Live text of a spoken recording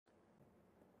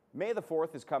May the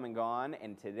 4th is come and gone,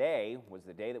 and today was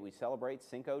the day that we celebrate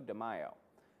Cinco de Mayo.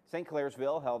 St.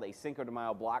 Clairsville held a Cinco de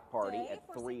Mayo block party at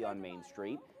 3 on Main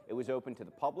Street. It was open to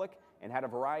the public and had a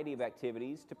variety of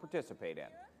activities to participate in.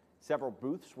 Several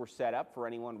booths were set up for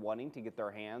anyone wanting to get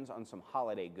their hands on some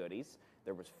holiday goodies.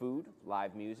 There was food,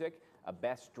 live music, a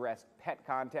best dressed pet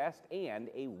contest, and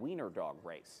a wiener dog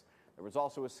race. There was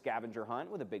also a scavenger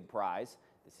hunt with a big prize.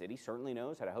 The city certainly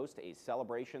knows how to host a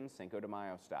celebration Cinco de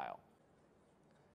Mayo style.